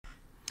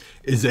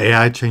Is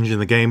AI changing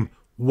the game?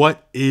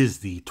 What is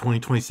the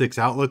 2026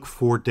 outlook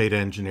for data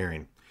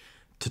engineering?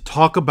 To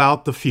talk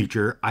about the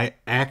future, I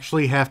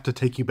actually have to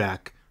take you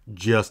back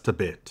just a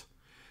bit.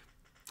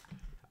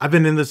 I've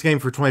been in this game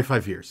for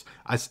 25 years.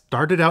 I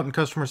started out in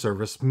customer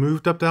service,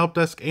 moved up to help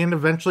desk, and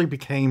eventually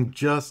became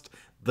just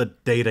the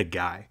data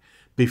guy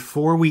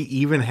before we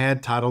even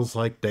had titles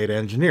like data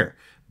engineer.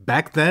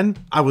 Back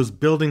then, I was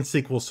building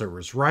SQL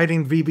servers,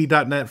 writing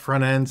VB.NET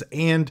front ends,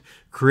 and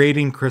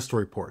creating Crystal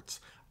reports.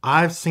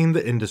 I've seen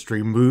the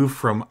industry move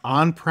from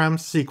on-prem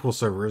SQL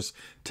servers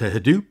to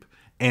Hadoop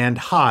and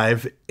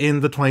Hive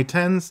in the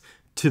 2010s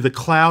to the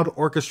cloud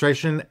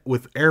orchestration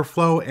with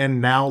Airflow and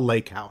now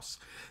Lakehouse.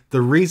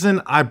 The reason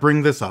I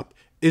bring this up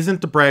isn't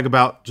to brag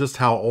about just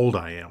how old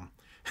I am,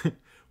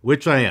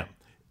 which I am.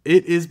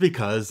 It is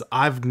because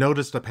I've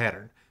noticed a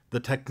pattern. The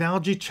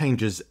technology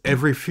changes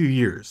every few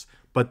years,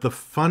 but the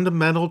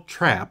fundamental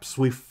traps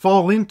we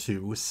fall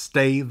into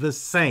stay the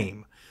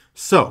same.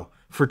 So,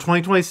 for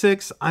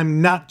 2026,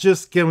 I'm not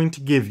just going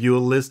to give you a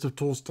list of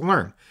tools to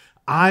learn.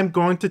 I'm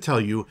going to tell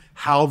you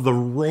how the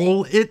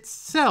role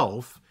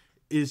itself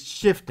is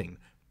shifting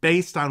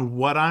based on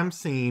what I'm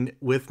seeing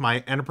with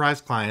my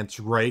enterprise clients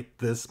right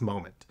this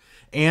moment,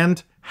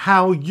 and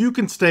how you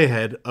can stay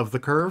ahead of the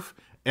curve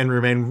and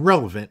remain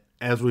relevant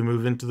as we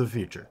move into the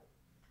future.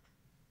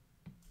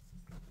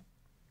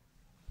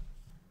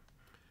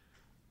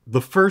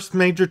 The first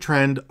major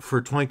trend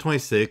for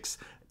 2026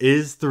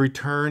 is the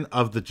return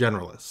of the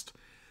generalist.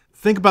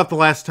 Think about the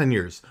last 10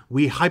 years.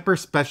 We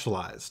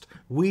hyper-specialized.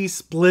 We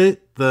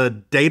split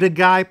the data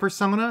guy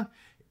persona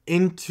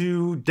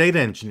into data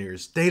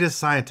engineers, data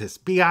scientists,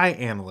 BI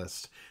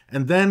analysts,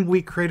 and then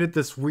we created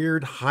this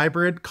weird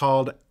hybrid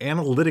called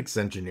analytics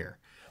engineer.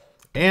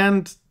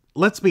 And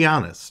let's be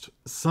honest,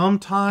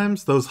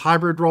 sometimes those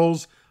hybrid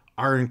roles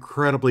are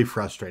incredibly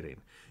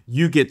frustrating.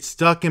 You get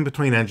stuck in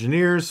between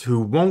engineers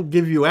who won't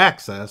give you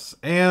access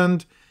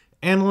and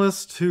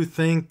analysts who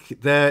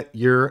think that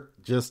you're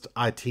just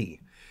IT.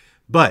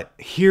 But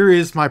here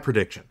is my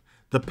prediction.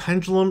 The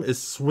pendulum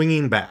is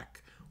swinging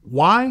back.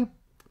 Why?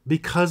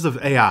 Because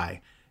of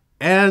AI.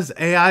 As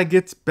AI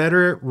gets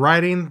better at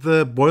writing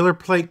the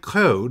boilerplate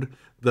code,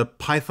 the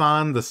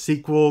Python, the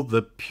SQL,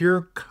 the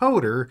pure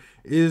coder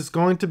is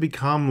going to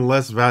become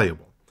less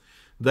valuable.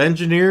 The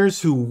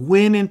engineers who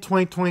win in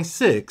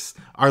 2026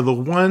 are the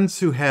ones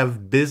who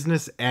have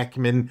business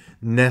acumen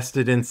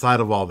nested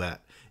inside of all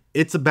that.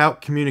 It's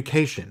about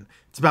communication.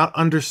 It's about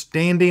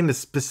understanding a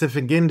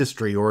specific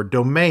industry or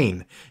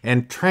domain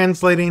and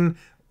translating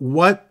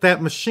what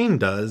that machine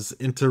does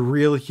into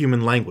real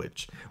human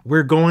language.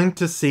 We're going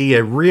to see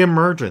a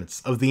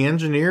reemergence of the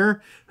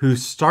engineer who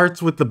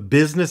starts with the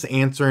business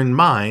answer in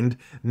mind,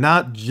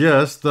 not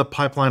just the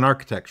pipeline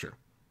architecture.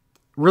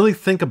 Really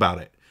think about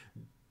it.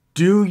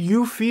 Do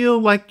you feel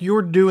like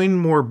you're doing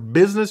more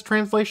business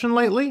translation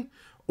lately?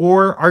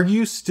 Or are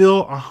you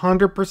still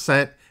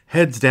 100%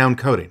 heads down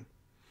coding?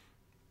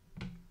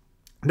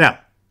 Now,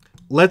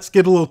 let's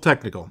get a little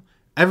technical.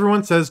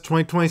 Everyone says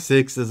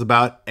 2026 is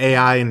about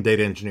AI and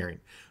data engineering,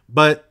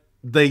 but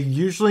they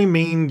usually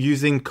mean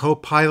using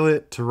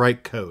Copilot to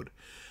write code.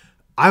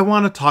 I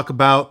want to talk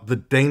about the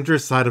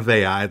dangerous side of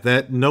AI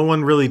that no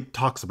one really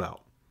talks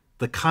about,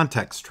 the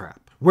context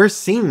trap. We're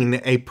seeing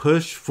a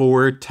push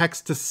for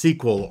text to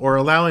SQL or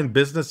allowing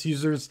business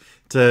users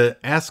to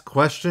ask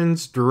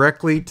questions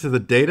directly to the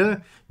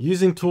data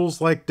using tools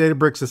like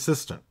Databricks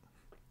Assistant.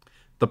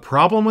 The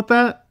problem with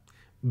that?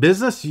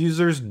 Business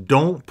users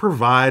don't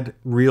provide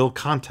real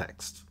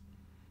context.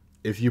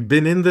 If you've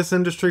been in this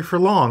industry for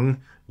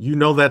long, you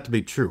know that to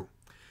be true.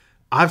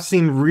 I've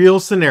seen real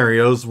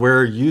scenarios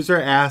where a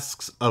user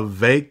asks a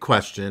vague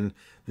question,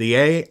 the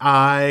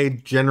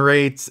AI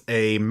generates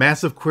a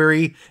massive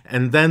query,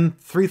 and then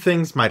three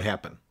things might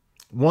happen.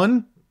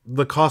 One,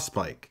 the cost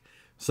spike.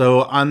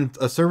 So on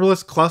a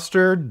serverless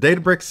cluster,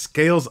 Databricks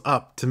scales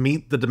up to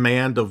meet the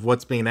demand of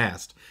what's being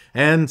asked.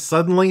 And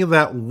suddenly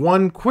that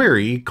one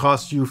query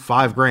costs you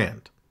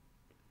 $5,000.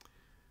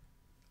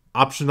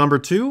 Option number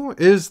two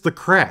is the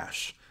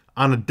crash.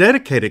 On a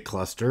dedicated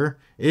cluster,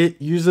 it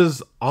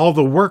uses all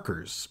the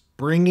workers,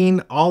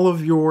 bringing all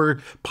of your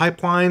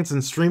pipelines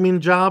and streaming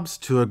jobs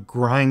to a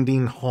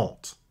grinding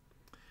halt.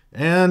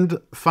 And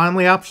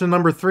finally, option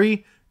number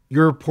three,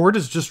 your report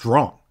is just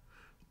wrong.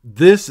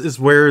 This is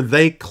where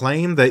they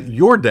claim that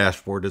your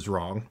dashboard is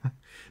wrong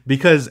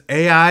because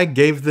AI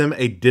gave them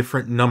a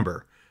different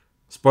number.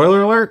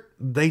 Spoiler alert,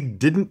 they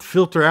didn't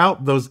filter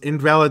out those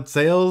invalid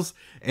sales,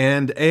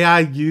 and AI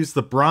used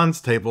the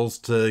bronze tables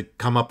to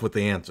come up with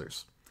the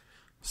answers.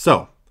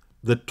 So,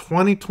 the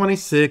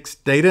 2026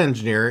 data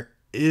engineer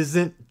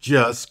isn't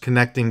just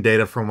connecting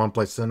data from one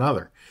place to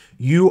another.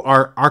 You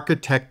are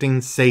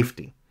architecting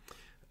safety.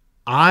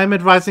 I'm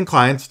advising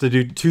clients to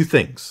do two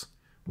things.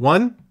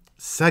 One,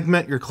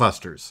 segment your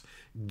clusters.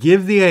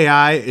 Give the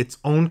AI its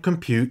own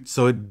compute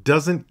so it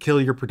doesn't kill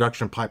your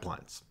production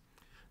pipelines.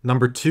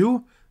 Number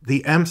two,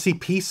 the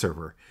MCP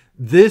server.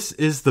 This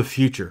is the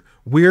future.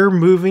 We're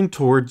moving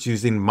towards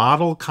using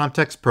Model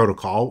Context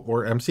Protocol,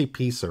 or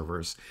MCP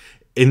servers.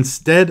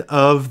 Instead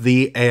of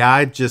the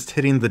AI just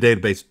hitting the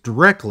database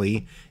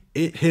directly,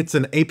 it hits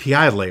an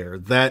API layer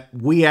that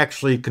we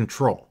actually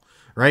control,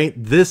 right?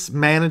 This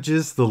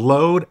manages the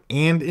load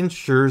and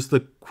ensures the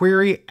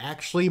query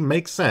actually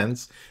makes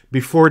sense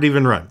before it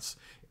even runs.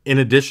 In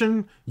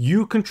addition,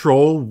 you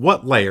control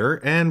what layer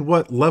and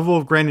what level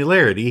of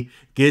granularity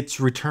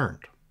gets returned.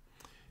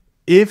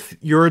 If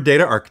you're a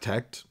data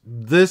architect,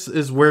 this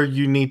is where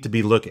you need to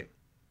be looking.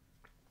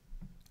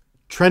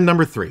 Trend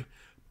number 3,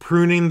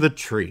 pruning the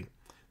tree.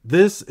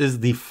 This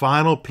is the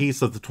final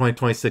piece of the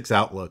 2026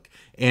 outlook,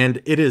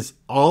 and it is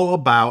all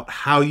about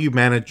how you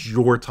manage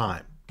your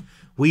time.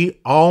 We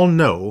all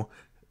know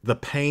the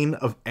pain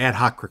of ad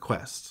hoc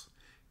requests.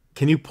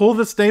 Can you pull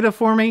this data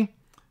for me?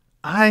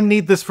 I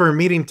need this for a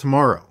meeting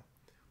tomorrow.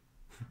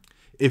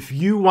 If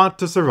you want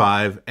to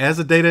survive as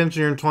a data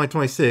engineer in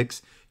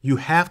 2026, you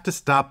have to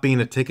stop being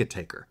a ticket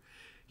taker.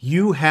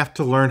 You have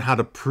to learn how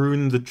to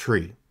prune the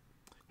tree.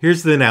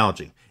 Here's the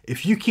analogy.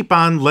 If you keep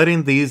on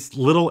letting these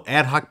little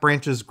ad hoc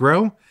branches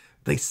grow,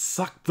 they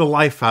suck the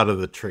life out of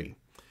the tree.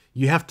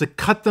 You have to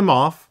cut them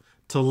off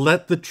to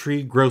let the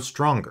tree grow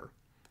stronger.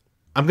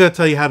 I'm going to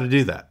tell you how to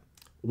do that.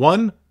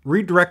 1,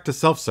 redirect to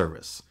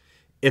self-service.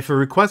 If a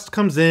request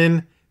comes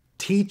in,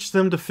 teach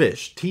them to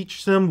fish.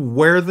 Teach them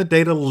where the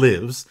data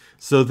lives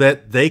so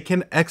that they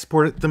can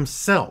export it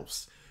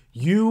themselves.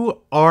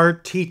 You are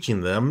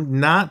teaching them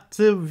not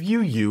to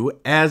view you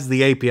as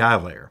the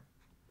API layer.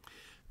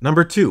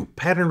 Number 2,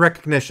 pattern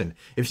recognition.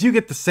 If you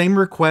get the same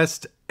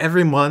request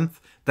every month,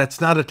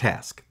 that's not a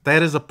task.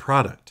 That is a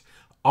product.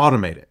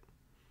 Automate it.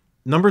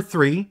 Number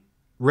 3,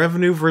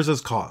 revenue versus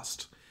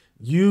cost.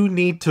 You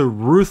need to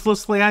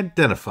ruthlessly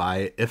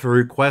identify if a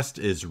request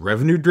is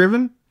revenue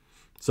driven,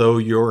 so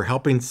you're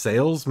helping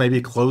sales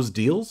maybe close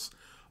deals,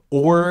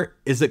 or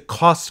is it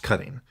cost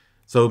cutting?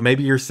 So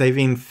maybe you're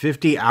saving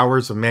 50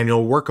 hours of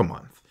manual work a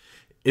month.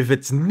 If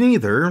it's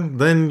neither,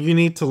 then you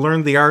need to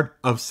learn the art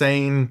of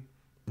saying,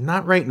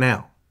 not right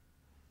now.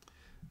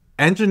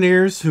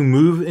 Engineers who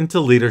move into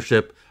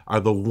leadership are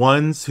the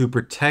ones who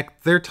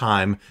protect their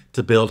time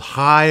to build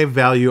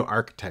high-value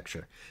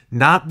architecture,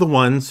 not the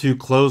ones who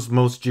close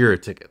most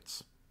Jira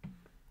tickets.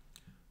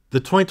 The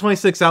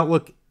 2026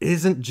 outlook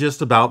isn't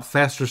just about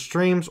faster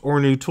streams or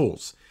new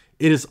tools.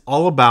 It is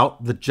all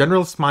about the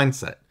generalist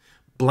mindset,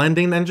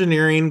 blending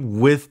engineering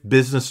with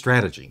business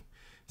strategy,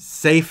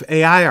 safe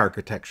AI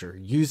architecture,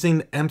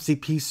 using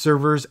MCP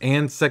servers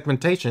and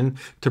segmentation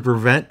to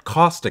prevent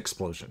cost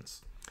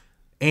explosions,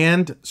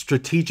 and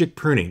strategic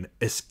pruning,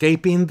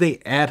 escaping the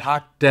ad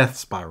hoc death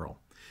spiral.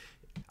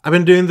 I've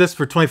been doing this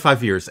for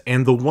 25 years,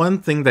 and the one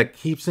thing that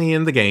keeps me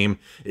in the game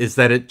is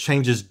that it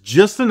changes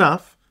just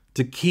enough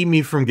to keep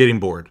me from getting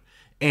bored.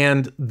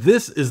 And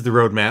this is the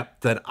roadmap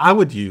that I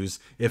would use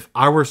if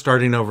I were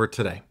starting over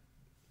today.